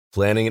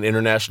Planning an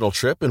international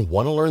trip and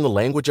want to learn the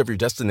language of your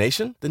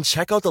destination? Then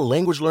check out the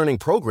language learning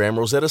program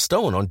Rosetta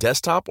Stone on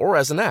desktop or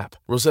as an app.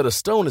 Rosetta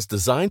Stone is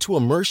designed to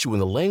immerse you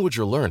in the language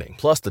you're learning.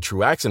 Plus, the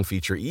True Accent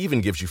feature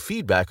even gives you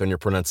feedback on your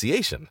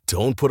pronunciation.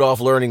 Don't put off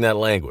learning that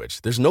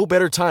language. There's no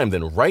better time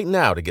than right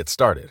now to get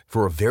started.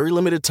 For a very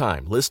limited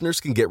time,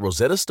 listeners can get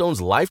Rosetta Stone's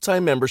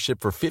lifetime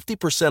membership for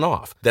 50%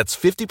 off. That's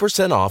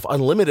 50% off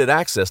unlimited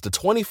access to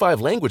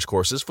 25 language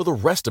courses for the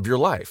rest of your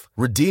life.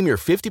 Redeem your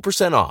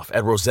 50% off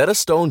at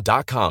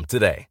rosettastone.com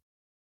today.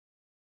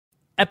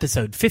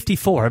 Episode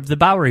 54 of The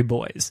Bowery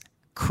Boys,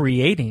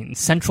 Creating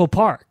Central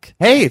Park.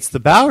 Hey, it's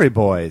the Bowery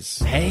Boys.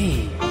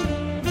 Hey.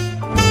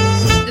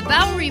 The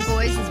Bowery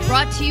Boys is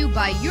brought to you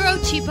by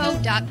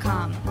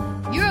Eurocheapo.com.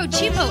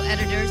 Eurocheapo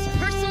editors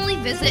personally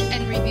visit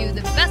and review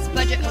the best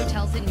budget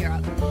hotels in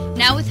Europe,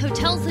 now with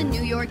hotels in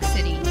New York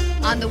City,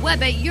 on the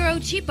web at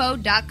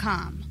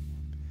Eurocheapo.com.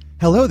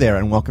 Hello there,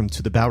 and welcome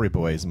to the Bowery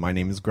Boys. My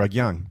name is Greg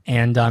Young.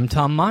 And I'm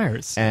Tom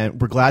Myers. And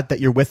we're glad that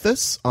you're with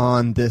us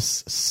on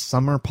this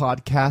summer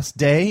podcast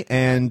day.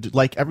 And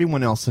like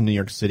everyone else in New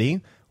York City,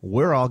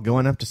 we're all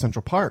going up to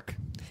Central Park.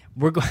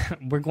 We're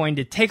going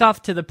to take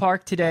off to the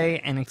park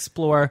today and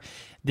explore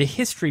the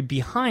history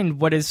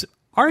behind what is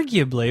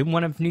arguably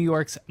one of New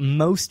York's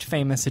most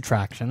famous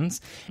attractions.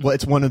 Well,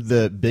 it's one of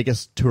the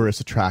biggest tourist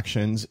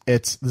attractions.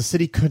 The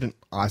city couldn't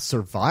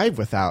survive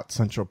without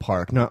Central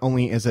Park. Not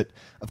only is it,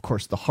 of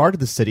course, the heart of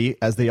the city,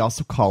 as they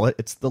also call it,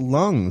 it's the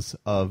lungs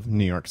of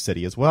New York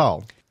City as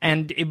well.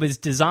 And it was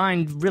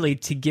designed really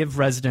to give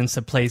residents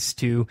a place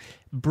to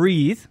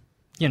breathe,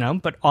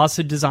 but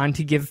also designed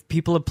to give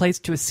people a place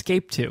to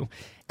escape to.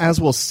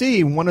 As we'll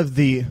see,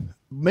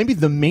 maybe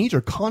the major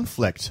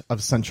conflict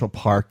of Central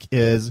Park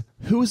is,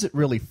 who is it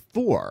really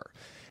for?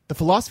 The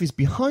philosophies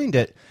behind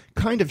it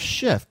kind of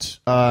shift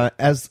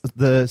as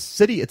the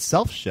city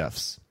itself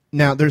shifts.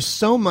 Now, there's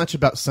so much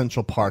about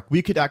Central Park.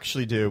 We could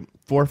actually do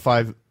 4 or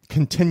 5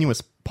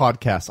 continuous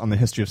podcasts on the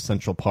history of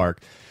Central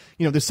Park.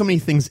 There's so many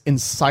things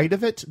inside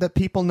of it that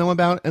people know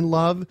about and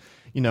love.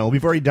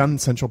 We've already done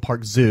Central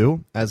Park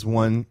Zoo as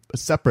a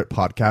separate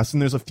podcast,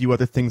 and there's a few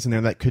other things in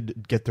there that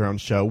could get their own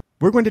show.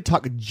 We're going to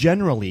talk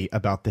generally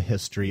about the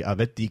history of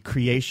it, the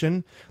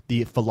creation,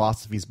 the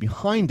philosophies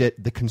behind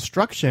it, the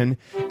construction,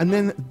 and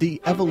then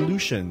the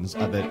evolutions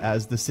of it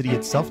as the city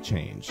itself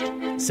changed.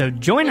 So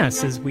join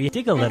us as we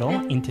dig a little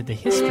into the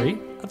history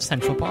of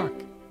Central Park.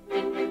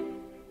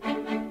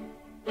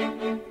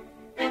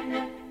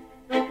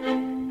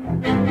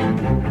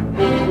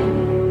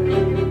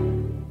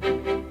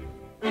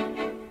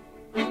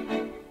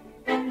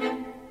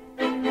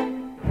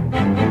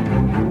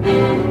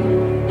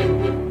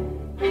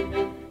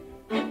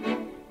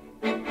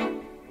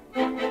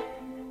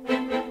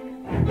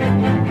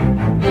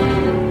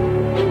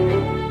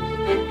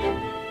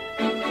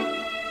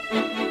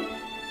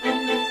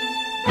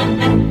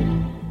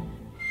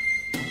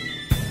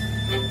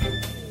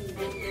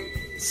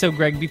 So,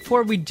 Greg,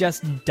 before we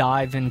just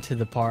dive into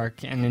the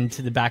park and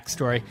into the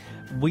backstory,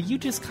 will you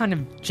just kind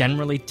of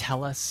generally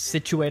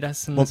situate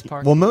us in this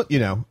park? Well,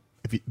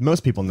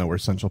 most people know where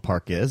Central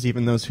Park is,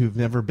 even those who've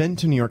never been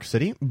to New York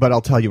City. But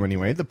I'll tell you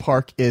anyway. The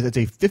park it's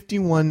a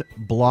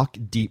 51-block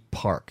deep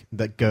park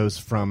that goes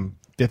from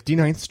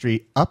 59th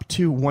Street up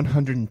to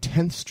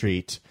 110th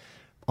Street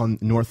on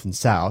North and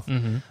South,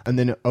 and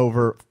then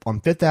over on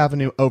 5th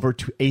Avenue over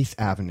to 8th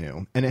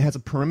Avenue. And it has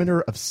a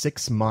perimeter of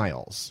 6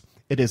 miles.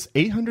 It is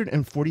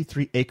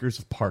 843 acres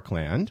of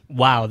parkland.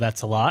 Wow,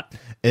 that's a lot.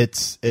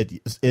 It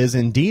is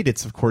indeed.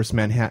 It's, of course,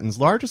 Manhattan's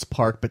largest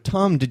park. But,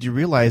 Tom, did you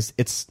realize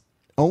it's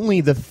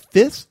only the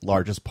 5th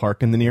largest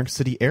park in the New York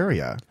City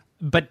area?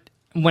 But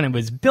when it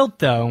was built,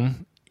 though,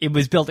 it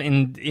was built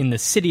in the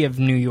city of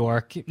New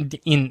York,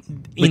 in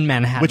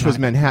Manhattan. Which was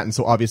Manhattan,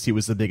 so obviously it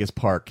was the biggest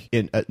park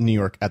in New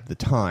York at the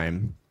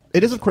time.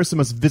 It is, of course, the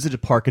most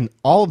visited park in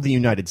all of the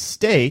United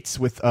States,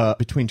 with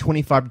between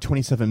 25 to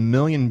 27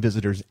 million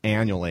visitors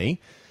annually.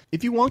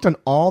 If you walked on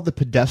all the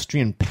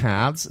pedestrian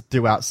paths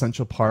throughout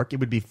Central Park, it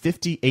would be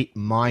 58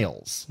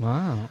 miles.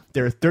 Wow.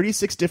 There are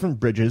 36 different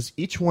bridges,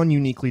 each one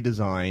uniquely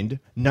designed,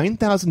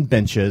 9,000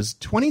 benches,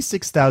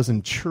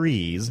 26,000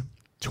 trees,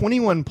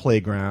 21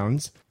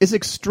 playgrounds, is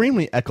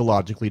extremely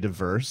ecologically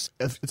diverse.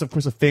 It's, of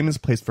course, a famous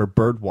place for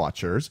bird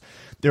watchers.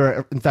 There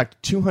are, in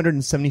fact,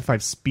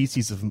 275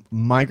 species of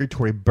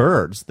migratory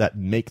birds that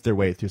make their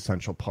way through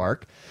Central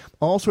Park.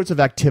 All sorts of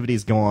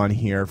activities go on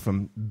here,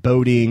 from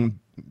boating,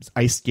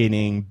 ice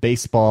skating,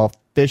 baseball,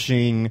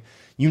 fishing,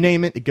 you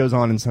name it, it goes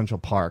on in Central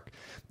Park.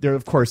 There are,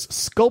 of course,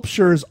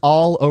 sculptures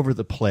all over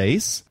the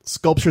place.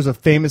 Sculptures of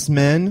famous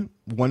men,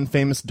 one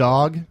famous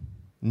dog.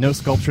 No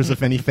sculptures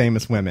of any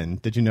famous women.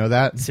 Did you know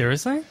that?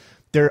 Seriously?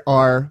 There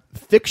are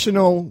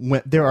fictional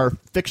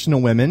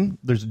women.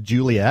 There's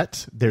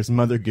Juliet. There's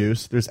Mother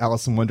Goose. There's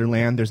Alice in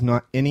Wonderland. There's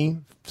not any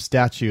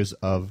statues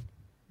of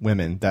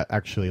women that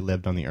actually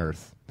lived on the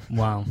earth.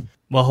 Wow.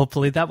 Well,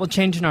 hopefully that will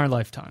change in our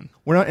lifetime.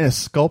 We're not in a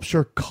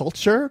sculpture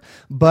culture,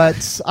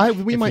 but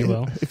we might,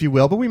 if you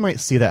will, but we might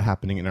see that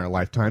happening in our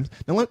lifetimes.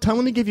 Now,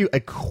 let me give you a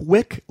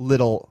quick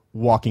little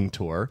walking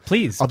tour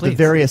Please. the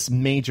various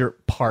major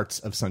parts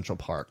of Central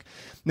Park.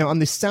 Now, on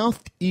the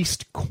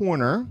southeast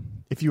corner,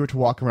 if you were to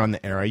walk around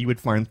the area, you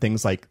would find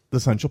things like the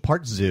Central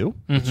Park Zoo,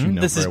 which you know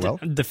This very is well.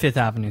 the Fifth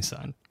Avenue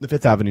side. The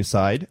Fifth Avenue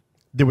side.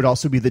 There would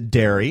also be the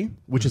Dairy,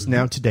 which is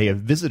now today a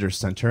visitor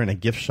center and a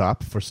gift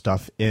shop for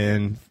stuff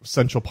in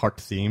Central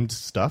Park-themed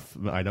stuff,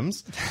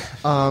 items.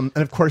 And,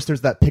 of course,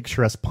 there's that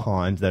picturesque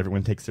pond that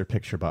everyone takes their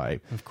picture by.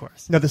 Of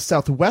course. Now, the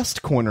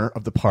southwest corner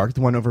of the park,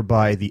 the one over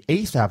by the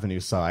 8th Avenue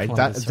side,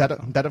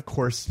 that, of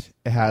course,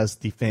 has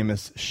the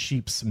famous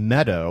Sheep's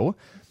Meadow,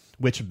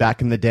 which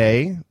back in the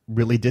day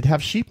really did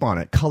have sheep on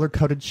it,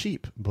 color-coded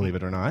sheep, believe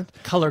it or not.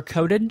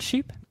 Color-coded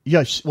sheep?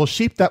 Yeah, well,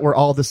 sheep that were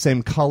all the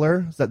same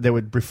color, that they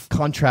would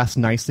contrast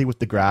nicely with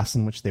the grass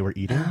in which they were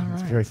eating.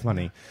 It's very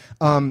funny.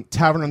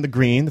 Tavern on the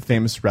Green, the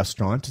famous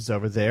restaurant, is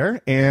over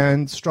there.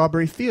 And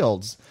Strawberry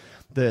Fields,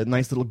 the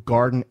nice little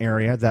garden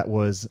area that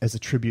was as a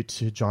tribute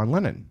to John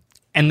Lennon.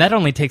 And that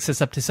only takes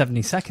us up to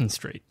 72nd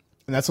Street.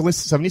 And that's only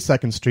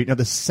 72nd Street. Now,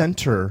 the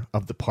center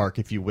of the park,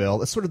 if you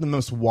will, is sort of the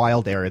most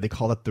wild area. They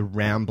call it the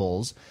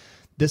Rambles.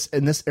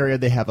 In this area,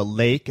 they have a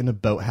lake and a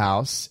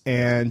boathouse,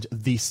 and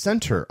the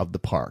center of the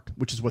park,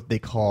 which is what they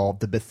call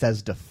the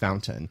Bethesda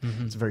Fountain.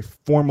 It's a very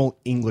formal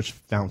English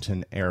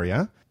fountain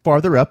area.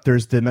 Farther up,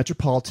 there's the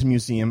Metropolitan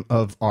Museum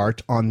of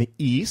Art on the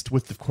east,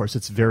 with, of course,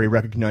 its very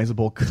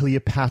recognizable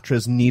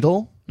Cleopatra's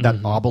Needle,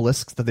 that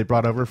obelisk that they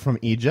brought over from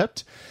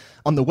Egypt.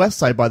 On the west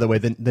side, by the way,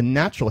 the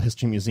Natural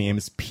History Museum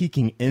is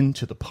peeking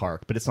into the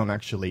park, but it's not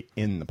actually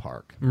in the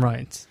park.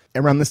 Right.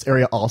 Around this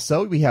area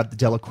also, we have the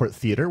Delacorte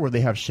Theater, where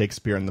they have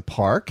Shakespeare in the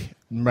park.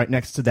 And right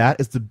next to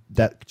that is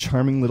that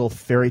charming little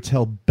fairy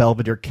tale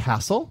Belvedere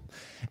Castle.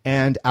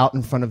 And out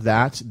in front of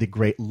that, the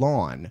Great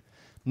Lawn.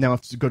 Now,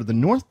 if you go to the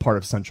north part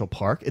of Central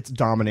Park, it's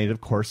dominated,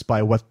 of course,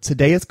 by what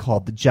today is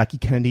called the Jackie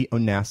Kennedy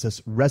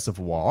Onassis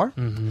Reservoir.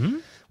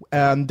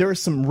 There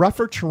is some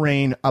rougher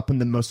terrain up in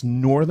the most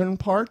northern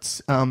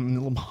parts, a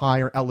little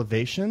higher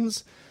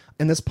elevations.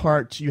 In this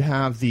part, you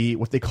have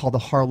what they call the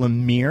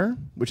Harlem Mere,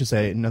 which is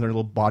another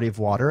little body of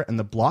water, and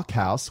the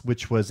Blockhouse,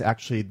 which was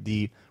actually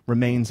the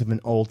remains of an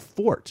old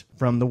fort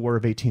from the War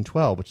of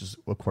 1812, which,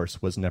 of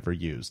course, was never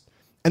used.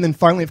 And then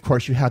finally, of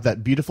course, you have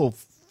that beautiful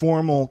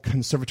formal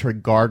conservatory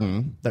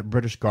garden, that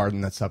British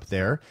garden that's up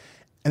there.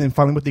 And then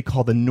finally, what they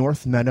call the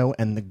North Meadow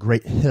and the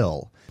Great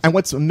Hill. And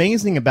what's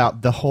amazing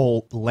about the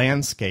whole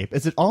landscape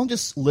is it all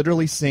just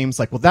literally seems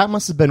like, well, that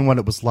must have been what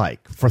it was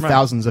like for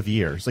thousands of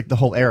years, like the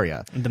whole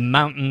area. The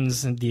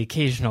mountains and the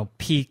occasional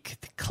peak,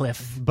 the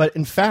cliff. But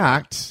in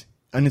fact,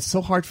 and it's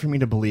so hard for me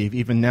to believe,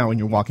 even now when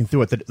you're walking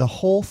through it, that the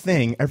whole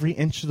thing, every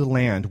inch of the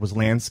land was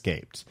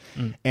landscaped.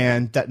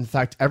 And that, in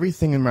fact,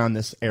 everything around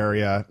this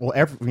area, well,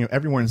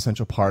 everywhere in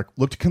Central Park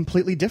looked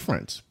completely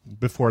different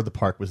before the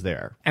park was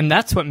there. And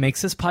that's what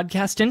makes this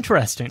podcast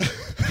interesting.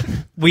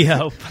 We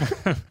hope.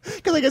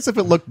 Because I guess if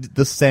it looked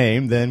the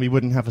same, then we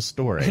wouldn't have a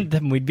story.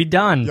 Then we'd be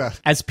done. Yeah.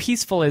 As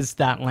peaceful as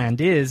that land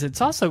is,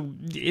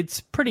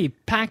 it's pretty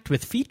packed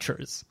with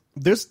features.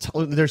 There's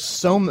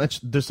so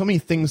many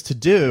things to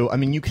do. I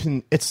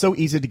mean, it's so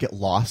easy to get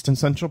lost in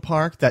Central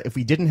Park that if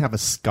we didn't have a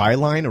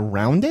skyline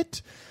around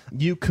it,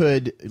 you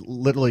could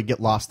literally get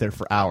lost there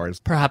for hours.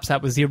 Perhaps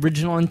that was the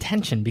original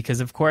intention,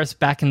 because, of course,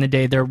 back in the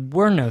day, there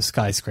were no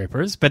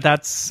skyscrapers, but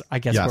that's, I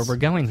guess, where we're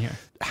going here.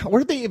 Where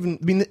did they even,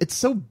 I mean, it's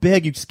so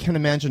big, you just can't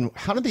imagine,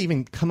 how did they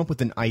even come up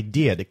with an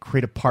idea to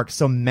create a park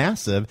so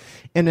massive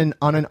and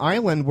on an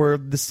island where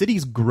the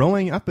city's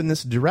growing up in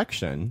this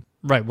direction?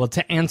 Right. Well,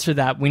 to answer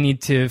that, we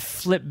need to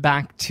flip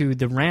back to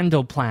the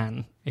Randall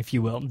Plan, if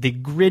you will. The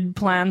grid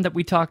plan that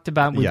we talked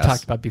about,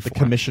 talked about before. The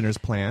Commissioner's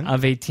Plan.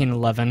 Of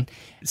 1811.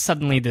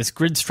 Suddenly, this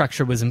grid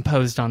structure was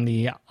imposed on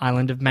the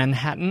island of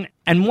Manhattan.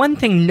 And one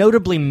thing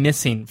notably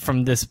missing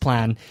from this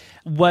plan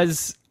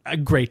was a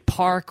great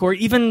park, or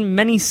even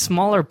many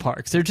smaller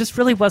parks. There just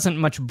really wasn't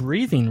much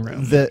breathing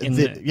room.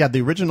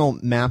 The original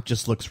map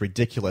just looks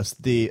ridiculous.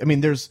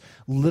 There's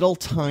little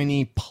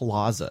tiny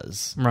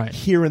plazas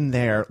here and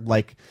there,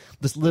 like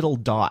this little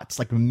dots,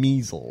 like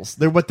measles.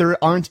 But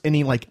there aren't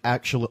any like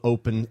actual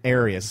open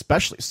areas,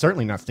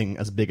 certainly nothing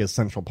as big as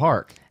Central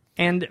Park.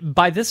 And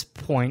by this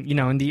point,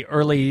 in the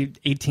early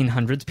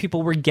 1800s,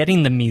 people were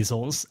getting the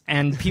measles,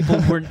 and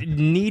people were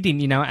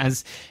needing,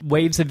 as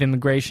waves of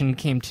immigration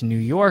came to New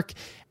York,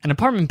 and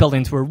apartment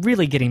buildings were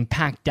really getting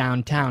packed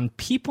downtown.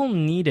 People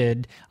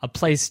needed a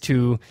place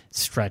to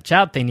stretch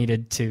out. They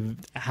needed to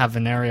have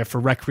an area for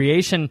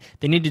recreation.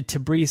 They needed to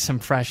breathe some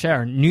fresh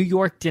air. New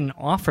York didn't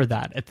offer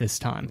that at this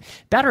time.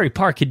 Battery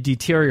Park had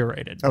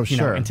deteriorated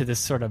into this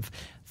sort of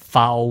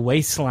foul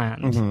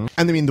wasteland. Mm-hmm.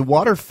 And the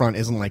waterfront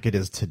isn't like it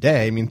is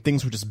today.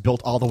 Things were just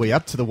built all the way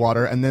up to the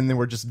water, and then there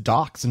were just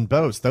docks and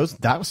boats.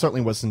 That certainly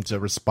wasn't a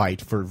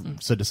respite for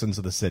citizens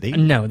of the city.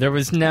 No, there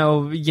was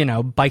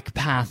no, bike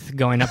path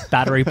going up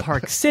Battery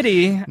Park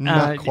City.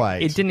 Not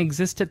quite. It didn't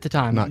exist at the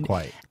time. Not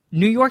quite.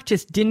 New York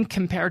just didn't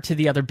compare to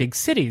the other big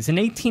cities. In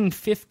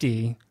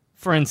 1850,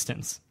 for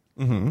instance,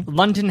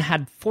 London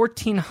had more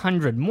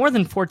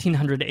than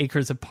 1,400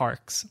 acres of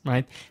parks,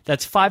 right?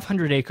 That's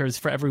 500 acres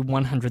for every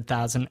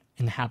 100,000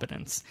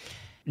 inhabitants.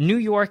 New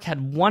York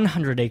had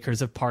 100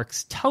 acres of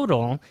parks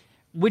total,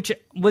 which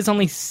was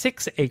only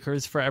 6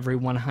 acres for every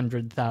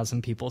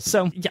 100,000 people.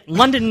 So yeah,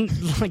 London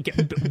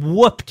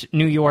whooped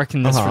New York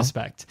in this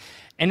respect.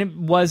 And it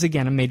was,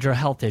 again, a major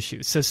health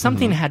issue. So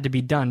something had to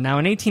be done. Now,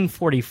 in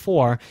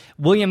 1844,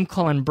 William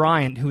Cullen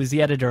Bryant, who was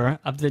the editor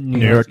of the New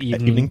York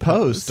Evening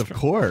Post, of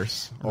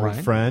course, old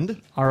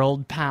friend. Our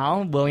old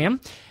pal, William,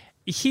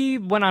 he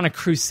went on a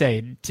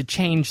crusade to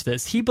change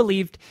this. He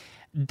believed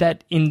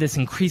that in this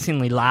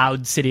increasingly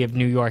loud city of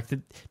New York, that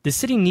the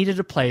city needed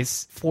a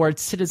place for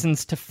its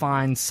citizens to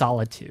find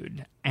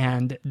solitude,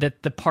 and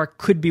that the park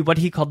could be what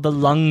he called the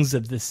lungs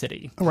of the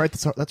city. Oh, right,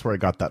 that's where I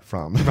got that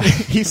from. Right.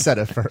 He said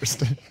it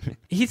first.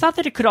 He thought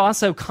that it could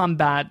also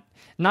combat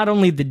not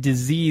only the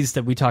disease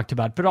that we talked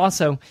about, but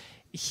also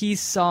he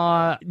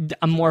saw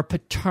a more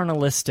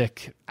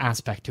paternalistic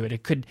aspect to it.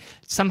 It could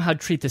somehow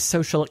treat the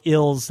social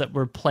ills that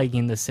were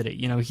plaguing the city.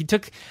 You know, he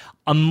took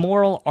a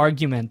moral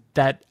argument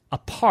that a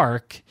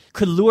park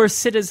could lure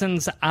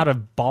citizens out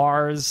of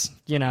bars,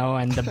 you know,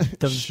 and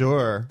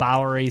the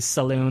Bowery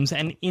saloons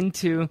and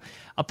into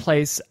a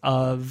place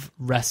of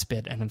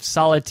respite and of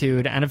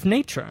solitude and of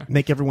nature.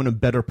 Make everyone a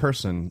better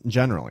person,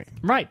 generally.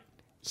 Right.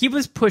 He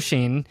was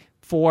pushing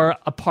for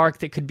a park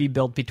that could be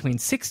built between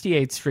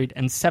 68th Street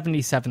and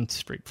 77th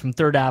Street, from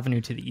 3rd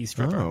Avenue to the East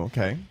River. Oh,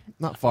 okay.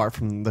 Not far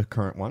from the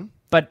current one.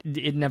 But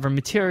it never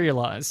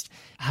materialized.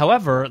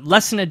 However,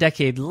 less than a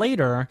decade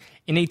later,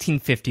 in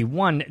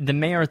 1851, the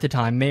mayor at the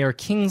time, Mayor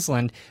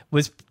Kingsland,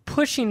 was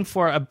pushing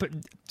for a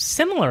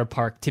similar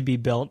park to be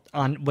built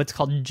on what's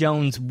called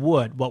Jones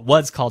Wood, what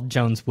was called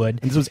Jones Wood.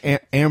 And this was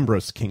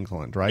Ambrose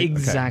Kingsland, right?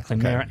 Exactly,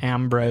 okay. Mayor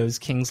Ambrose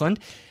Kingsland.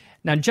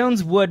 Now,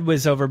 Jones Wood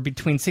was over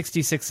between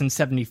 66th and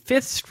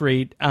 75th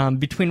Street,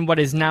 between what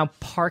is now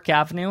Park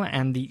Avenue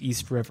and the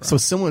East River. So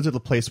similar to the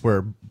place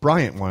where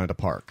Bryant wanted a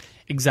park.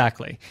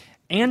 Exactly.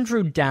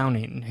 Andrew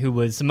Downing, who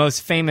was the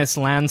most famous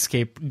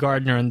landscape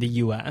gardener in the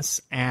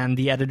U.S. and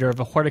the editor of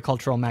a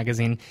horticultural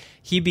magazine,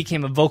 he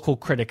became a vocal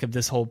critic of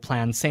this whole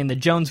plan, saying that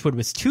Jones Wood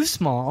was too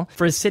small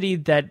for a city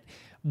that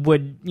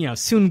would, you know,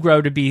 soon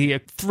grow to be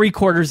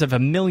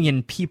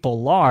 750,000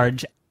 people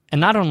large. And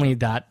not only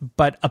that,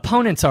 but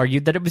opponents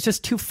argued that it was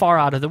just too far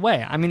out of the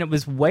way. I mean, it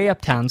was way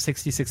uptown,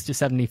 66th to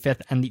 75th,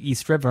 and the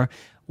East River,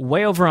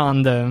 way over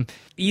on the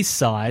east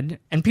side.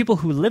 And people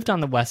who lived on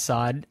the west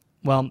side,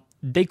 well,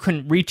 they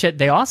couldn't reach it.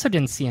 They also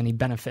didn't see any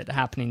benefit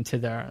happening to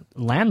their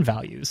land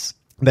values.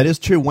 That is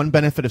true. One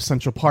benefit of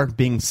Central Park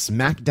being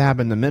smack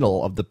dab in the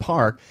middle of the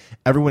park,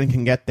 everyone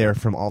can get there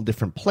from all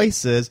different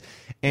places,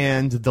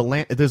 and the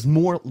land, there's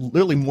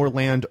literally more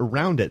land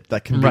around it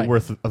that can be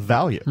worth of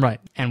value. Right.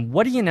 And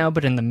what do you know,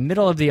 but in the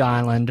middle of the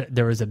island,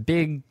 there was a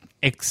big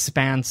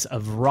expanse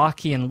of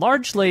rocky and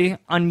largely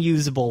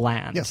unusable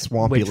land. Yes,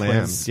 swampy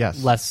land.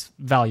 Was less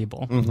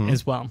valuable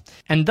as well.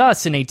 And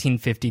thus, in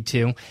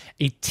 1852,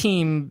 a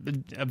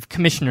team of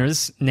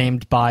commissioners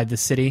named by the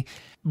city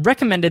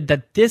recommended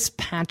that this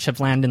patch of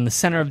land in the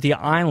center of the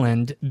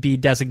island be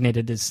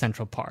designated as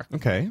Central Park.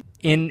 Okay.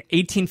 In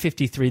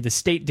 1853, the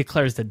state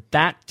declares that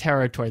that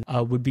territory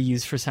would be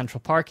used for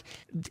Central Park.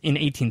 In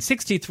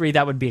 1863,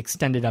 that would be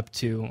extended up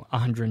to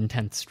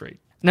 110th Street.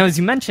 Now, as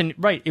you mentioned,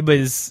 right, it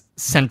was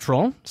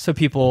central, so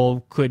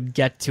people could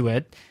get to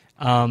it.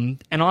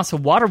 And also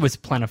water was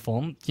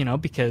plentiful, you know,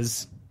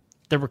 because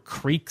there were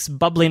creeks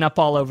bubbling up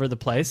all over the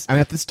place. And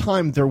at this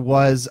time, there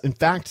was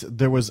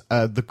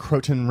the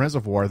Croton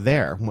Reservoir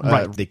there.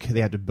 Right. They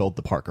had to build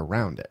the park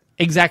around it.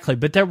 Exactly,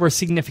 but there were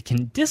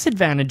significant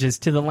disadvantages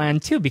to the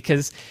land, too,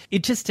 because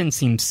it just didn't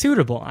seem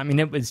suitable. I mean,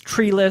 it was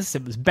treeless,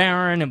 it was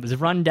barren, it was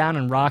run down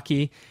and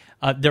rocky.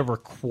 There were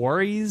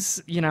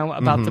quarries, you know,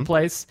 about the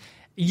place.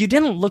 You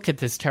didn't look at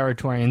this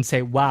territory and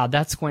say, wow,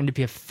 that's going to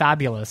be a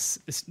fabulous,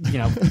 you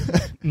know,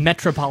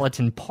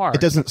 metropolitan park.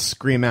 It doesn't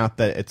scream out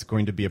that it's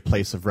going to be a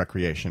place of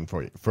recreation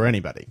for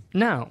anybody.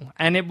 No,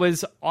 and it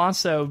was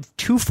also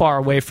too far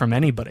away from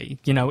anybody.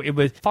 You know, it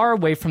was far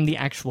away from the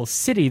actual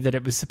city that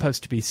it was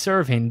supposed to be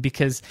serving,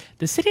 because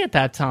the city at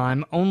that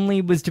time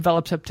only was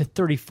developed up to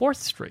 34th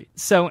Street.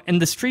 So,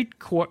 and the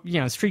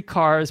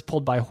streetcars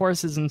pulled by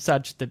horses and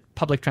such, the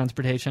public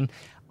transportation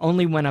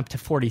only went up to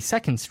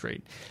 42nd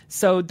Street.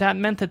 So that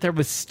meant that there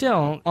was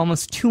still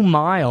almost 2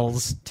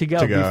 miles to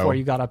go before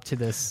you got up to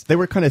this. They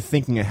were kind of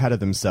thinking ahead of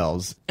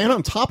themselves. And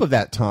on top of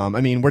that, Tom,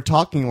 I mean, we're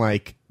talking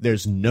like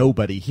there's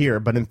nobody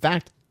here, but in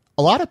fact,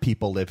 A lot of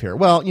people live here.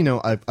 Well,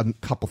 a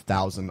couple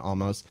thousand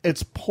almost.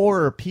 It's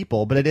poorer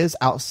people, but it is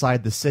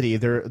outside the city.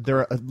 There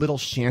are little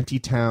shanty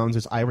towns.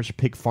 There's Irish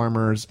pig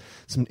farmers,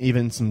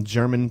 even some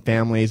German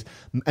families.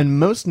 And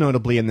most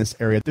notably in this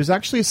area, there's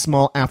actually a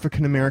small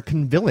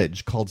African-American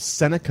village called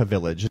Seneca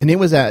Village. And it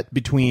was at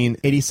between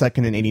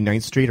 82nd and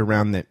 89th Street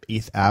around the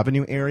 8th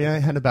Avenue area.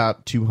 It had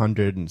about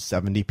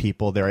 270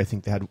 people there. I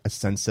think they had a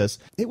census.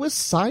 It was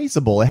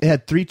sizable. It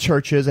had 3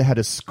 churches. It had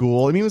a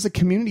school. I mean, it was a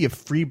community of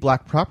free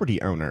black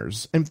property owners.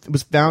 And it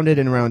was founded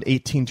in around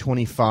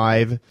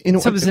 1825. So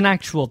it was an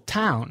actual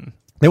town.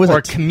 There was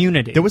a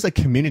community. There was a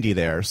community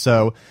there.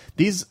 So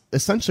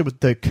essentially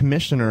what the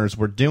commissioners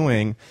were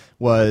doing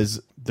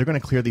was they're going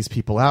to clear these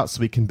people out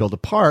so we can build a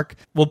park.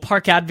 Well,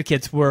 park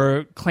advocates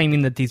were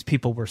claiming that these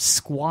people were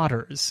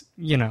squatters,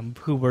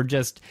 who were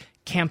just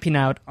camping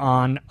out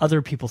on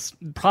other people's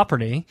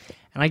property.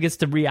 And I guess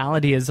the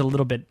reality is a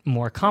little bit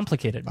more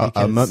complicated.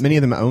 Because many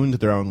of them owned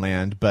their own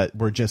land, but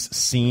were just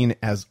seen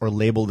as or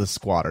labeled as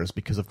squatters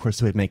because, of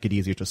course, it would make it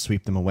easier to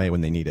sweep them away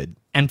when they needed.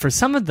 And for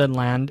some of the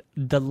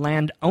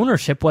land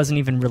ownership wasn't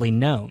even really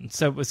known.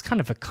 So it was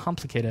kind of a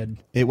complicated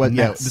mess.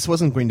 Yeah, this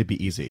wasn't going to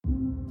be easy.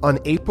 On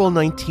April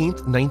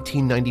 19th,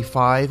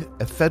 1995,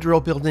 a federal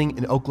building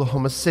in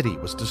Oklahoma City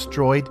was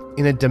destroyed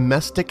in a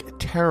domestic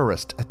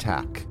terrorist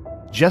attack.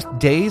 Just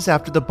days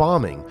after the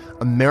bombing,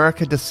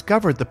 America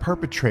discovered the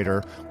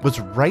perpetrator was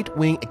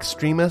right-wing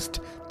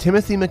extremist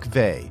Timothy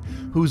McVeigh,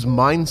 whose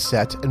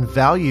mindset and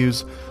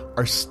values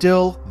are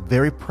still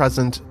very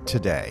present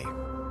today.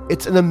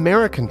 It's an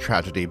American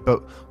tragedy, but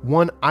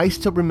one I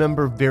still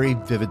remember very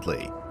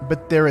vividly.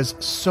 But there is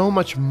so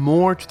much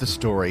more to the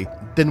story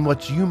than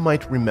what you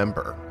might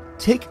remember.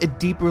 Take a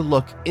deeper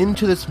look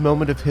into this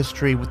moment of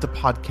history with the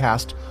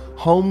podcast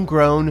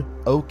Homegrown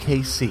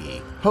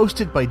OKC,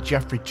 hosted by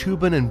Jeffrey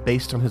Toobin and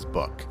based on his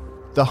book.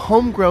 The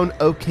Homegrown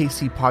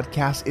OKC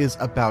podcast is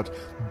about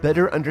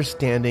better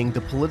understanding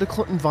the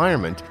political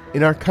environment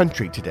in our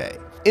country today.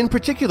 In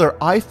particular,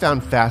 I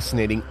found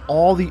fascinating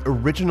all the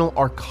original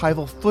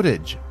archival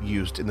footage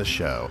used in the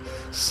show,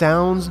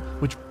 sounds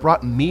which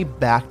brought me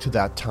back to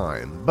that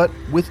time, but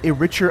with a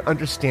richer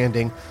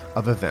understanding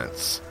of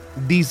events.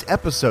 These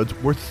episodes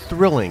were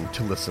thrilling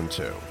to listen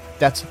to.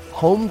 That's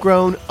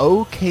Homegrown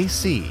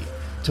OKC.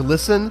 To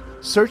listen,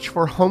 search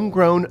for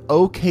Homegrown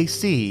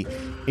OKC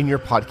in your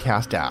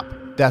podcast app.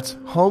 That's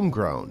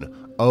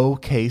Homegrown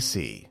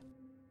OKC.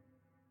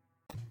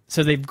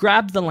 So they've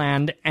grabbed the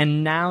land,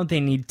 and now they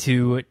need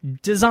to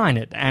design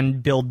it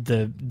and build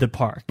the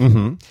park.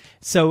 Mm-hmm.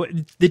 So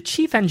the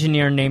chief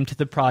engineer named to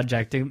the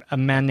project, a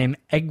man named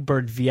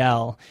Egbert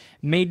Viel,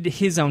 made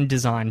his own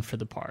design for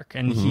the park,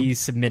 and he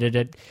submitted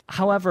it.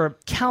 However,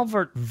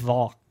 Calvert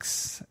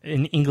Vaux,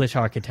 an English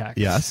architect.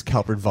 Yes,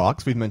 Calvert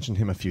Vaux. We've mentioned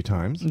him a few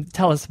times.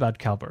 Tell us about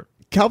Calvert.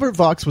 Calvert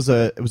Vaux was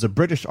a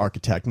British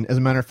architect, and as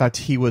a matter of fact,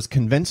 he was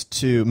convinced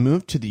to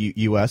move to the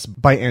U.S.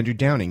 by Andrew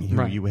Downing,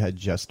 who you had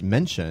just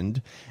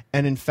mentioned.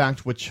 And in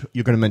fact, which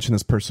you're going to mention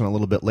this person a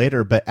little bit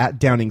later, but at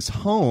Downing's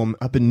home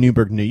up in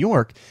Newburgh, New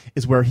York,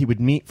 is where he would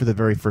meet for the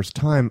very first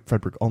time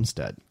Frederick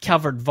Olmsted.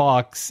 Calvert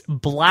Vaux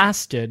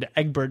blasted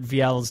Egbert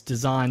Viel's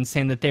design,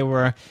 saying that they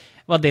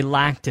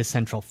lacked a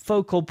central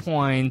focal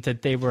point,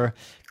 that they were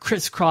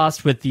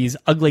crisscrossed with these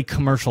ugly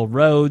commercial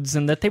roads,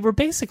 and that they were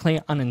basically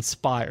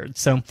uninspired.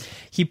 So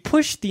he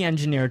pushed the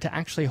engineer to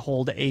actually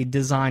hold a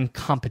design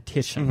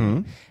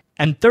competition.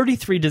 And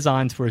 33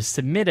 designs were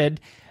submitted.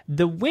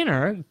 The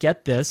winner,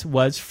 get this,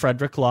 was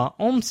Frederick Law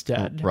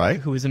Olmsted,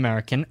 who was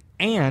American,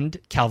 and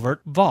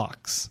Calvert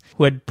Vaux,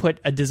 who had put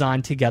a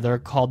design together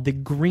called the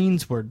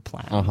Greensward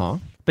Plan.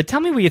 But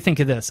tell me what you think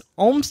of this.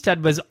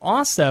 Olmsted was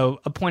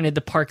also appointed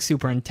the park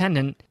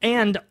superintendent,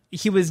 and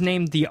he was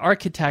named the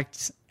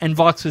architect, and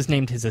Vaux was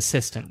named his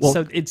assistant. Well,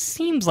 so it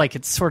seems like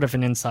it's sort of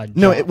an inside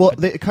job.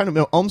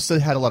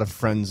 Olmsted had a lot of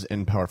friends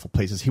in powerful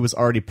places. He was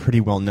already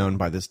pretty well known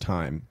by this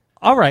time.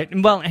 All right.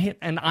 Well,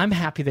 and I'm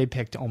happy they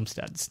picked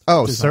Olmsted's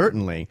design.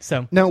 Certainly.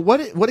 So now,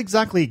 what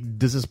exactly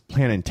does this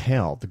plan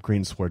entail, the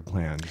Greensward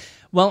Plan?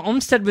 Well,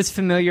 Olmsted was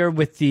familiar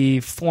with the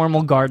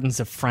formal gardens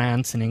of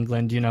France and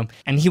England,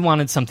 and he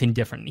wanted something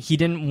different. He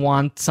didn't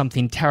want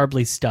something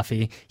terribly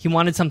stuffy. He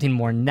wanted something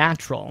more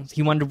natural.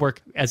 He wanted to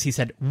work, as he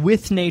said,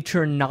 with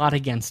nature, not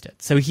against it.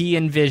 So he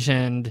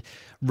envisioned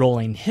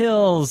rolling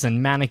hills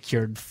and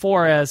manicured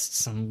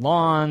forests and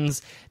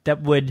lawns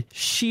that would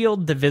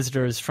shield the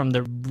visitors from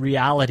the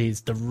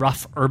realities, the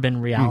rough urban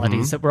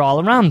realities that were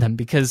all around them.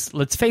 Because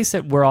let's face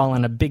it, we're all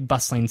in a big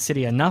bustling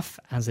city enough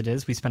as it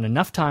is. We spend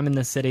enough time in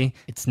the city.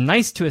 It's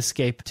nice to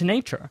escape to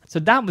nature. So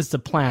that was the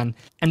plan.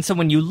 And so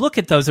when you look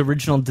at those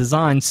original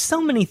designs,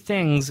 so many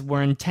things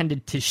were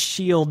intended to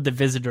shield the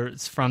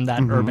visitors from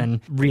that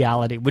urban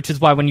reality, which is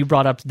why when you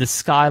brought up the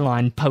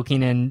skyline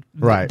poking in,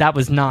 that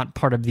was not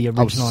part of the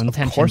original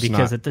intention.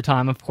 Because at the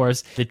time, of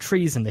course, the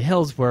trees and the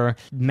hills were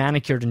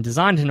manicured and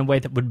designed in a way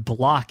that would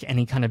block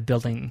any kind of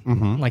building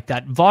like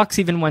that. Vaux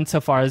even went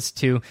so far as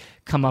to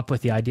come up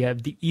with the idea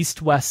of the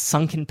east-west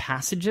sunken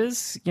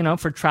passages,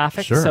 for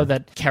traffic, Sure. so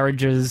that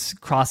carriages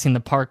crossing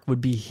the park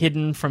would be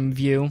hidden from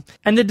view.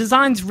 And the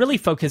designs really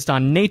focused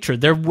on nature.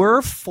 There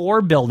were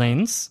 4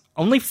 buildings,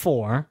 only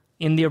 4,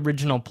 in the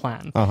original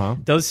plan.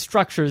 Those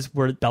structures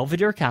were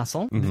Belvedere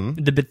Castle,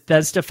 the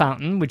Bethesda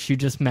Fountain, which you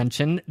just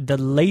mentioned, the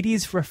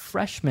Ladies'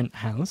 Refreshment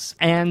House,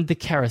 and the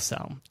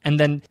Carousel. And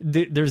then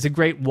there's a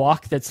great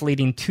walk that's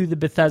leading to the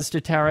Bethesda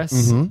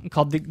Terrace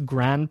called the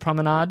Grand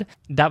Promenade.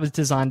 That was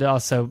designed to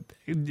also,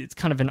 it's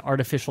kind of an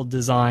artificial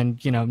design,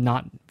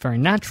 not very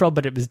natural,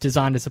 but it was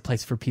designed as a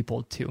place for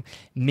people to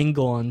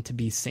mingle and to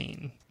be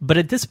seen. But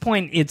at this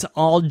point, it's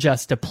all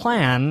just a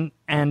plan,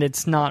 and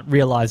it's not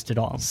realized at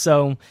all.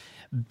 So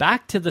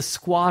back to the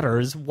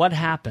squatters, what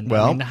happened?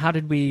 Well, how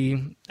did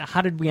we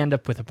end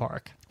up with a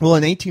park? Well,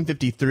 in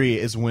 1853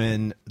 is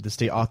when the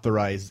state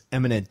authorized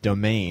eminent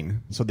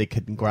domain, so they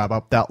could grab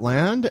up that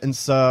land. And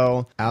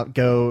so out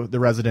go the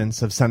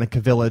residents of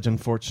Seneca Village,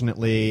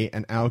 unfortunately,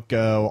 and out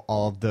go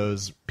all of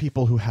those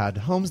people who had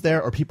homes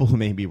there or people who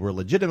maybe were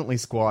legitimately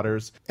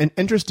squatters. And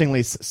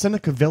interestingly,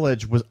 Seneca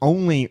Village was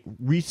only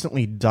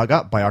recently dug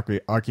up by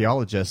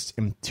archaeologists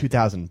in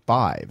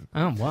 2005.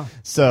 Oh, wow.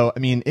 So, I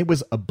mean, it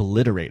was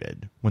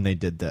obliterated when they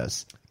did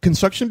this.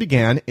 Construction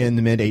began in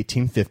the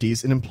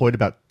mid-1850s and employed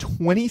about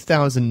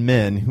 20,000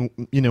 men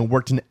who,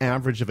 worked an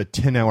average of a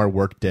 10-hour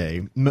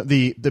workday.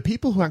 The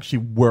people who actually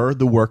were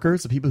the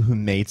workers, the people who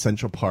made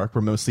Central Park,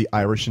 were mostly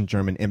Irish and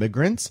German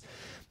immigrants,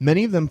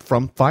 many of them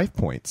from Five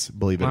Points,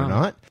 believe it or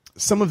not.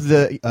 Some of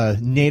the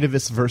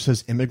nativist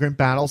versus immigrant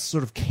battles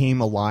sort of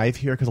came alive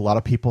here because a lot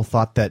of people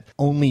thought that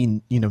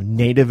only,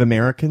 Native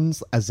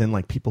Americans, as in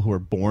like people who were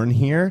born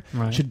here,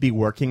 should be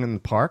working in the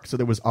park. So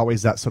there was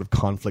always that sort of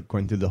conflict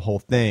going through the whole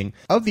thing.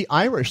 Of the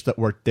Irish that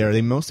worked there,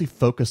 they mostly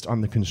focused on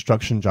the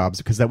construction jobs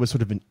because that was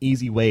sort of an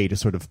easy way to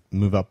sort of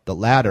move up the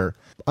ladder.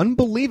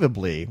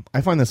 Unbelievably,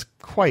 I find this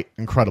quite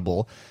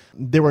incredible,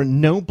 there were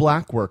no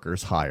black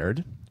workers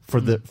hired for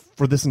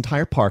this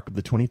entire park of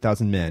the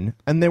 20,000 men,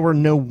 and there were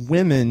no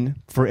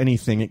women for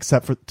anything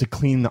except for to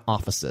clean the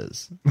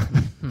offices.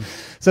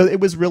 So it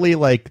was really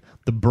like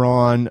the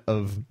brawn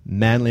of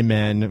manly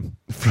men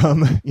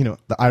from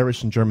the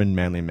Irish and German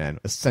manly men,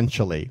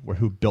 essentially,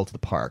 who built the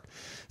park.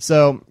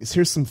 So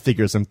here's some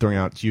figures I'm throwing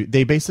out to you.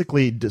 They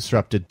basically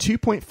disrupted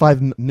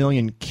 2.5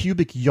 million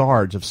cubic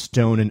yards of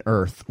stone and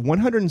earth.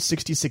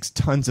 166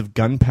 tons of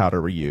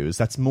gunpowder were used.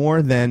 That's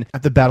more than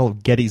at the Battle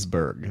of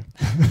Gettysburg.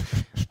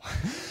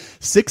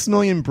 6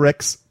 million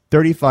bricks,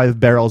 35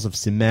 barrels of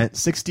cement,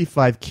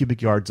 65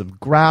 cubic yards of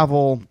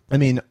gravel. I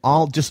mean,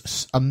 all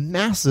just a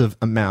massive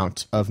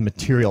amount of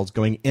materials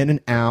going in and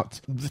out.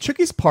 The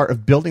trickiest part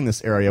of building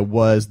this area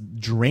was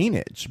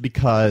drainage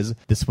because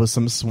this was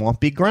some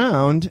swampy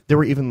ground. There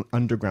were even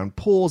underground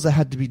pools that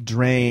had to be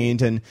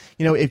drained. And,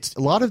 it's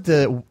a lot of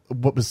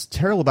what was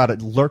terrible about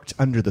it lurked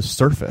under the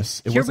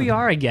surface. Here we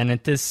are again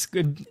at this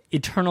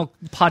eternal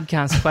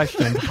podcast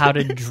question of how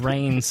to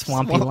drain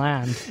swampy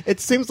land. It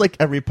seems like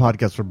every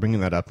podcast we're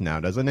bringing that up now,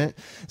 doesn't it?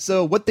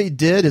 So what they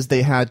did is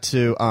they had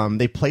to,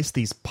 they placed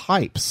these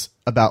pipes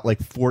about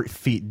like 4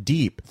 feet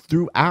deep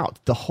throughout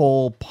the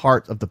whole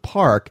part of the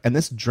park, and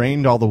this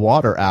drained all the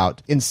water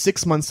out. In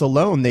 6 months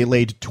alone, they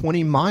laid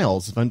 20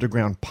 miles of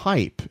underground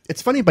pipe.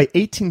 It's funny, by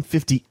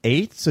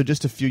 1858, so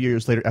just a few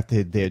years later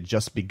after they had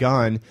just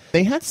begun,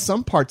 they had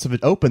some parts of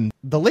it open.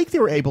 The lake they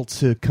were able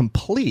to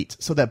complete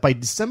so that by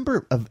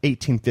December of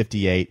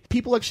 1858,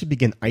 people actually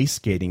began ice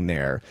skating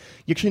there.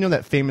 You actually know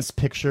that famous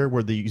picture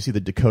where you see the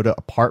Dakota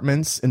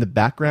apartments in the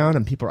background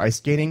and people are ice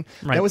skating?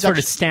 Right, that was sort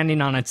of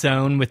standing on its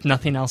own with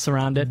nothing else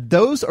around it.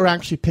 Those are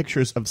actually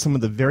pictures of some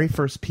of the very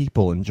first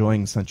people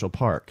enjoying Central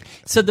Park.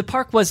 So the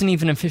park wasn't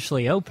even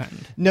officially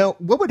opened. No,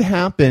 what would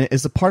happen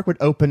is the park would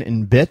open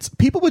in bits.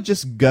 People would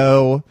just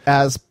go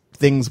as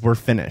things were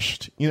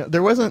finished.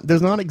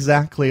 There's not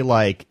exactly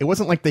like, it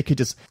wasn't like they could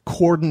just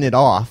cordon it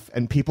off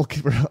and people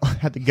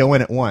had to go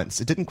in at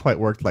once. It didn't quite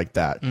work like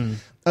that.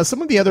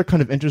 Some of the other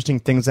kind of interesting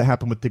things that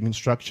happened with the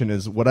construction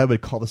is what I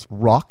would call this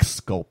rock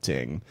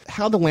sculpting.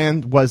 How the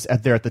land was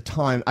there at the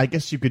time, I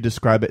guess you could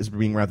describe it as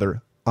being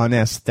rather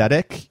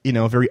unaesthetic,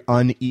 very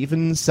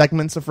uneven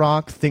segments of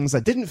rock, things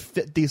that didn't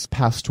fit these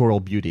pastoral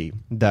beauty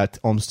that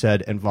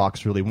Olmsted and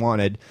Vaux really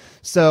wanted.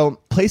 So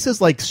places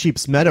like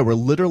Sheep's Meadow were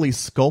literally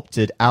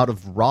sculpted out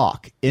of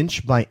rock,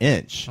 inch by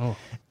inch. Oh.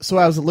 So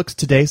as it looks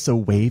today, so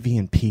wavy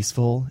and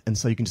peaceful, and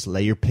so you can just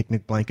lay your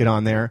picnic blanket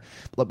on there.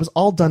 But it was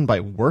all done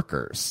by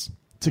workers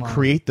to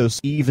create those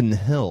even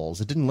hills.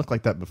 It didn't look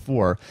like that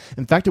before.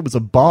 In fact, it was a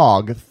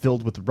bog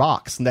filled with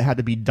rocks, and they had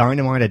to be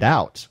dynamited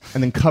out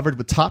and then covered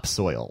with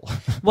topsoil.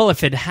 Well,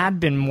 if it had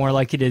been more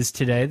like it is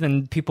today,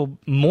 then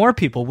more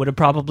people would have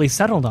probably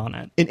settled on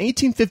it. In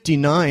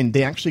 1859,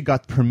 they actually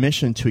got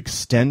permission to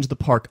extend the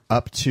park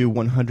up to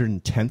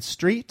 110th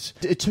Street.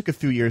 It took a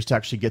few years to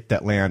actually get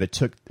that land.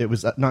 It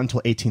was not until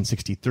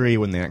 1863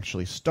 when they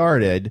actually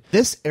started.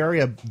 This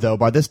area, though,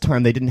 by this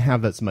time, they didn't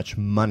have as much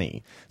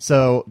money.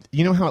 So,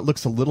 you know how it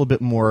looks a little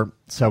bit more,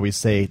 shall we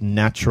say,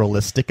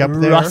 naturalistic up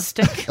there?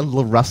 Rustic. A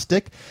little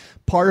rustic.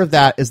 Part of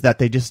that is that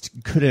they just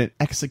couldn't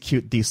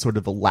execute these sort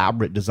of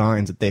elaborate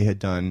designs that they had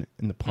done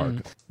in the park.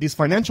 These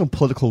financial and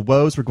political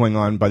woes were going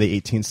on by the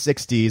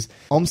 1860s.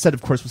 Olmsted,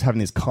 of course, was having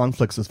these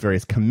conflicts with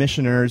various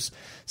commissioners.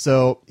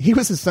 So he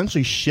was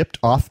essentially shipped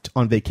off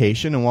on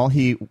vacation, and while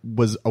he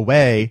was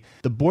away,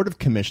 the Board of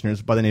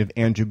Commissioners, by the name of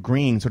Andrew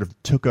Green, sort of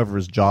took over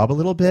his job a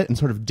little bit and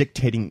sort of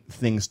dictating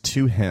things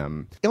to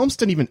him.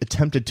 Olmsted even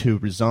attempted to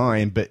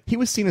resign, but he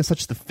was seen as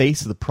such the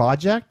face of the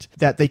project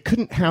that they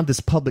couldn't have this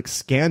public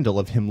scandal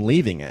of him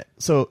leaving it.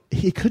 So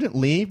he couldn't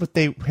leave, but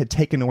they had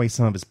taken away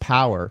some of his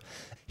power.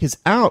 His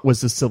out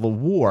was the Civil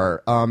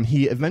War.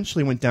 He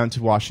eventually went down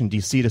to Washington,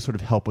 D.C. to sort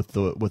of help with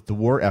the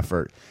war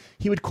effort.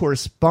 He would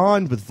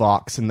correspond with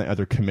Vaux and the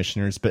other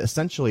commissioners, but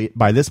essentially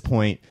by this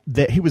point,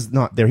 he was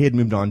not there. He had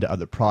moved on to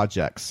other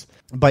projects.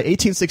 By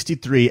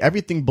 1863,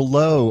 everything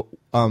below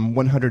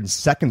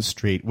 102nd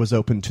Street was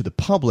open to the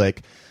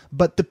public,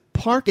 but the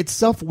park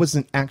itself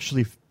wasn't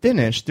actually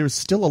finished. There was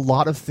still a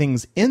lot of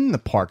things in the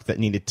park that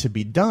needed to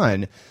be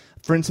done.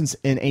 For instance,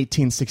 in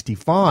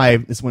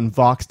 1865 is when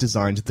Vaux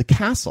designed the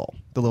castle,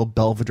 the little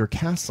Belvedere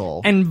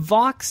Castle. And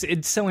Vaux,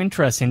 it's so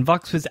interesting.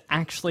 Vaux was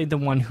actually the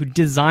one who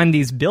designed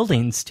these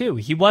buildings, too.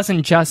 He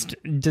wasn't just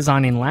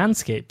designing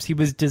landscapes. He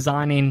was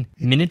designing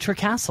miniature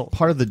castles.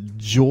 Part of the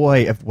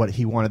joy of what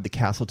he wanted the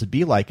castle to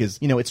be like is,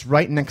 it's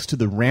right next to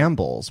the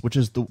Rambles, which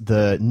is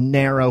the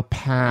narrow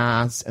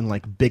paths and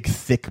like big,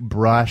 thick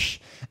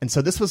brush. And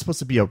so this was supposed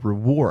to be a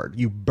reward.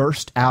 You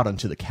burst out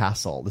onto the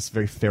castle, this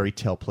very fairy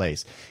tale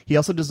place. He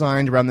also designed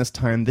around this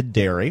time the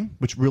dairy,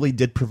 which really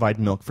did provide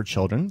milk for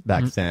children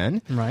back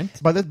then. Right.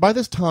 By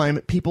this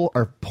time, people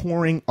are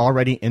pouring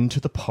already into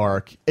the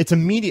park. It's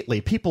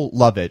immediately, people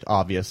love it,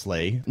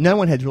 obviously. No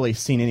one had really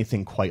seen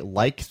anything quite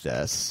like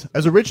this.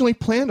 As originally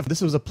planned,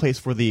 this was a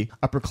place where the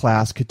upper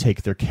class could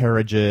take their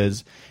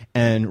carriages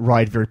and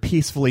ride very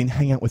peacefully and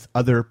hang out with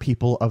other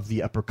people of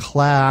the upper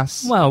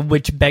class. Well,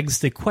 which begs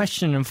the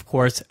question, of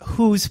course,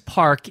 whose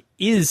park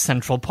is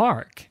Central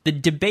Park? The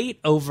debate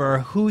over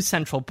who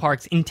Central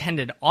Park's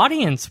intended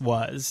audience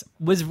was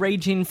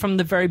raging from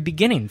the very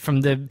beginning,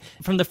 from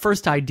the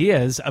first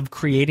ideas of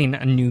creating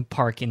a new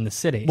park in the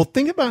city. Well,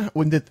 think about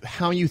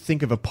how you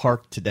think of a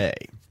park today.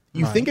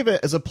 You think of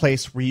it as a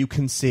place where you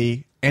can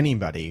see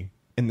anybody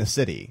in the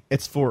city.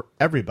 It's for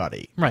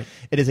everybody. Right.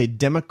 It is a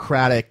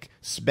democratic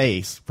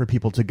space for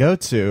people to go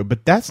to,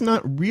 but that's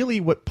not really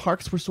what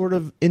parks were sort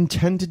of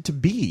intended to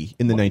be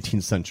in the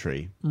 19th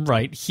century.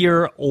 Right.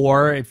 Here,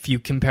 or if you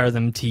compare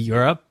them to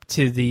Europe,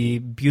 to the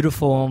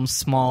beautiful,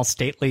 small,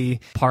 stately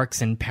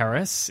parks in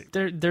Paris,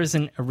 there's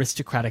an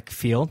aristocratic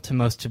feel to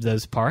most of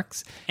those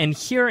parks. And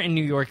here in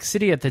New York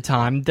City at the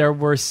time, there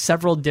were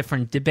several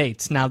different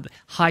debates. Now,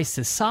 high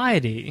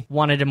society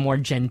wanted a more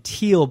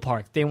genteel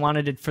park. They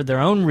wanted it for their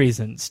own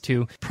reasons,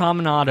 to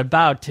promenade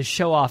about, to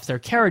show off their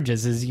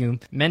carriages, as you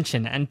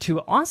mentioned, and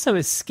to also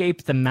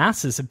escape the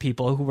masses of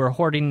people who were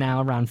hoarding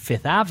now around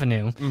Fifth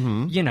Avenue.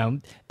 Mm-hmm.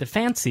 The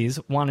fancies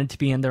wanted to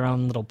be in their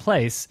own little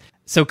place.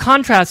 So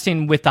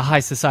contrasting with the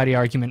high society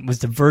argument was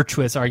the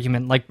virtuous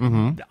argument, like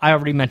I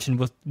already mentioned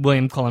with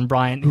William Cullen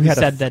Bryant, who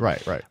said that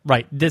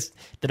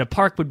that a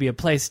park would be a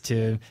place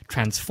to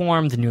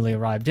transform the newly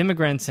arrived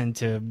immigrants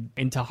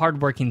into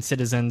hardworking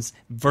citizens,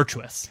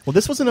 virtuous. Well,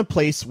 this wasn't a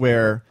place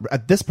where,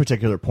 at this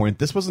particular point,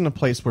 this wasn't a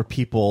place where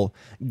people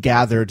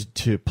gathered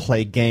to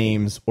play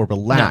games or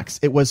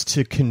relax. No. It was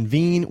to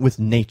convene with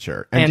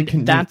nature. And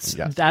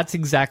that's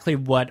exactly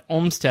what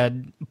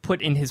Olmsted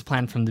put in his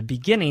plan from the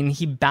beginning.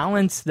 He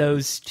balanced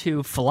those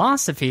two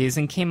philosophies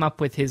and came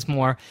up with his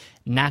more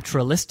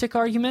naturalistic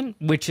argument,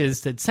 which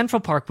is that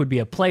Central Park would be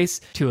a place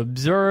to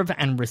observe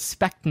and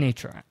respect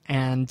nature.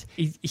 And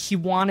he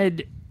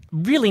wanted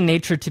really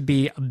nature to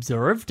be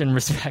observed and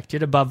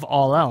respected above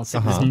all else.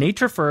 It was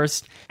nature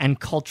first and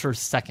culture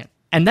second.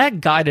 And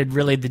that guided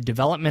really the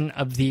development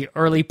of the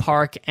early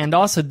park and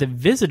also the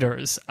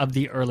visitors of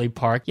the early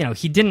park.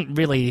 He didn't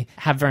really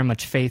have very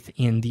much faith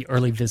in the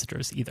early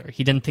visitors either.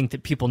 He didn't think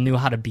that people knew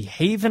how to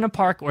behave in a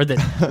park or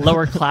that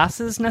lower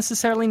classes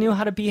necessarily knew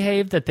how to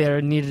behave, that there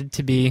needed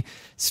to be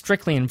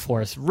strictly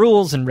enforced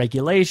rules and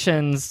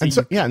regulations. And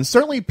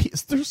certainly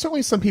there's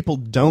certainly some people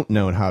don't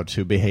know how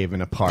to behave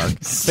in a park.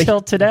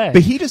 Still today.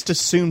 But he just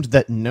assumed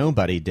that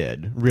nobody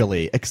did,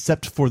 really,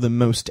 except for the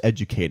most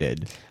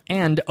educated.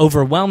 And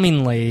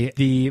overwhelmingly,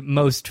 the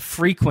most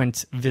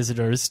frequent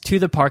visitors to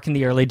the park in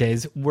the early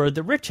days were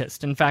the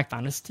richest. In fact, I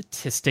found a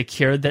statistic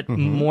here that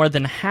more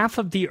than half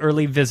of the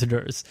early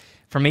visitors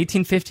from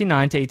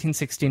 1859 to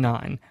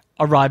 1869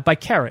 arrived by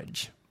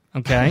carriage.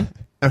 Okay?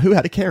 Now, who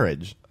had a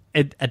carriage?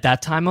 At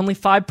that time, only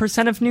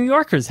 5% of New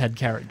Yorkers had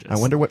carriages. I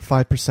wonder what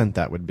 5%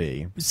 that would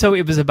be. So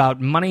it was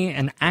about money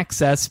and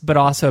access, but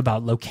also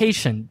about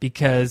location,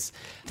 because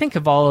think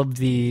of all of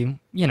the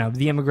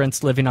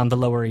immigrants living on the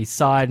Lower East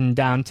Side and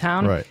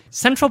downtown. Right.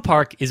 Central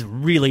Park is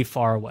really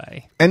far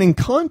away. And in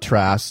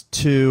contrast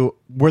to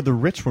where the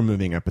rich were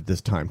moving up at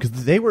this time,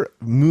 because they were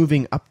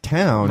moving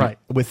uptown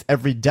with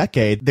every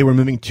decade, they were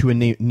moving to a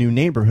new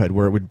neighborhood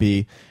where it would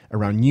be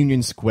around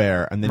Union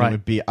Square, and then Right. it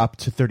would be up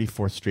to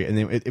 34th Street, and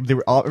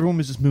everyone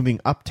was just moving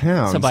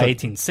uptown. So by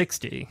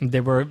 1860,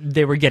 they were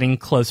getting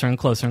closer and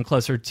closer and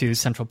closer to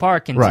Central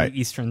Park and Right. to the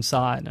eastern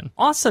side. And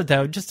also,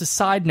 though, just a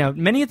side note,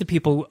 many of the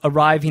people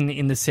arriving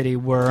in the city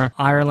were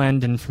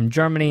Ireland and from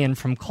Germany and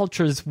from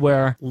cultures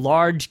where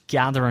large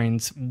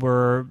gatherings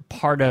were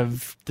part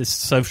of the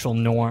social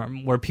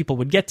norm, where people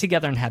would get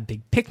together and have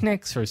big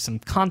picnics or some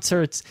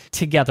concerts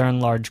together in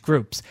large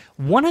groups.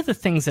 One of the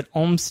things that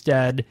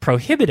Olmsted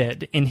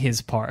prohibited in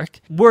his park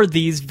were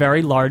these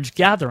very large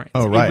gatherings.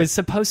 Oh, right. It was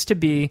supposed to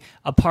be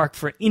a park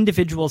for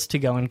individuals to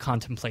go and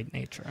contemplate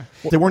nature.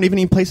 There weren't even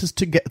any places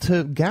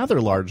to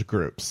gather large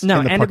groups. No,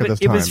 in the and park at this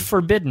it time. was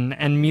forbidden,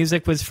 and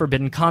music was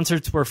forbidden.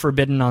 Concerts were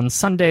forbidden on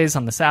Sundays,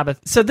 on the Sabbath.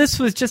 So this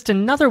was just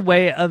another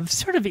way of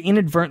sort of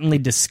inadvertently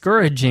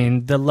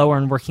discouraging the lower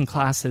and working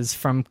classes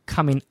from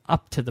coming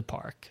up to the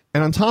park.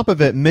 And on top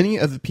of it, many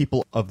of the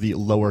people of the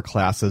lower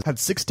classes had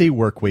 6-day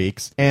work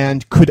weeks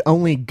and could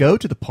only go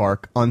to the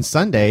park on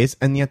Sundays,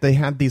 and yet they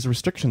had these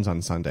restrictions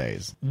on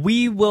Sundays.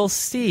 We will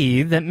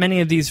see that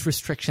many of these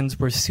restrictions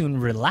were soon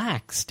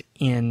relaxed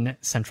in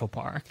Central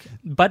Park,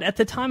 but at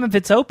the time of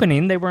its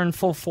opening, they were in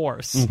full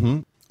force. Mm-hmm.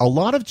 A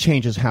lot of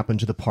changes happened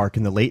to the park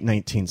in the late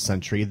 19th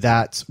century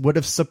that would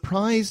have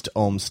surprised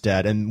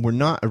Olmsted and were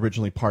not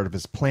originally part of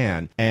his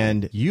plan.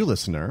 And you,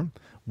 listener,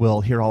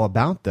 will hear all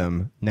about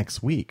them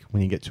next week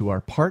when you get to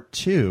our part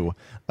 2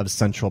 of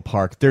Central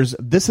Park.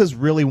 This is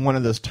really one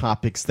of those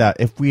topics that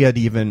if we had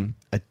even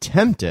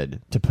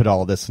attempted to put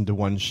all of this into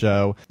one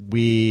show,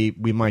 we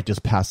might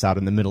just pass out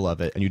in the middle of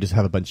it and you just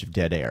have a bunch of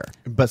dead air.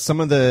 But some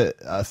of the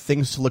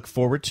things to look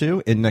forward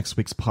to in next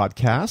week's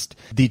podcast,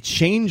 the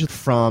change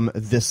from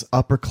this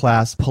upper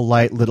class,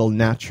 polite little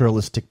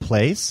naturalistic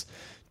place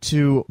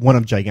to one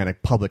of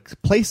gigantic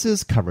public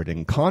places covered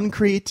in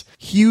concrete,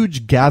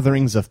 huge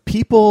gatherings of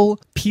people,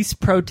 Peace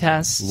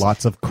protests.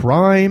 lots of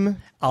crime.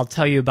 I'll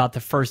tell you about the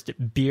first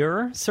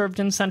beer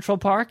served in Central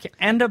Park.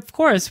 And of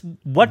course,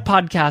 what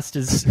podcast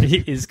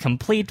is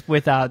complete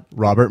without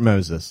Robert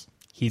Moses.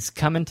 he's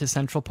coming to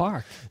Central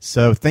Park?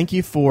 So thank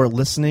you for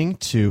listening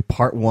to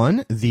part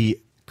 1, the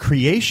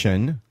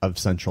creation of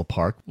Central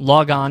Park.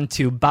 Log on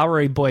to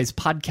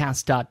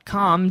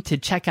BoweryBoysPodcast.com to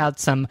check out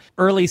some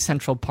early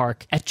Central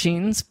Park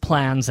etchings,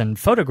 plans, and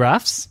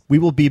photographs. We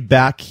will be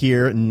back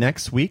here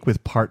next week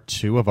with part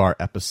 2 of our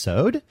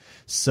episode.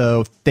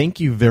 So thank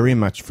you very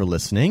much for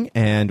listening.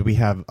 And we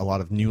have a lot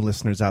of new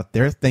listeners out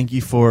there. Thank you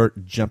for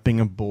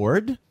jumping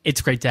aboard. It's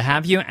great to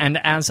have you. And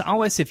as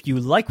always, if you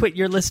like what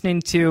you're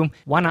listening to,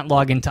 why not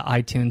log into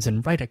iTunes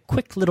and write a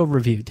quick little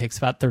review? It takes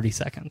about 30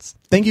 seconds.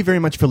 Thank you very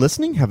much for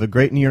listening. Have a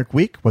great New York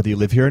week, whether you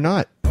live here or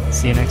not.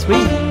 See you next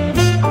week.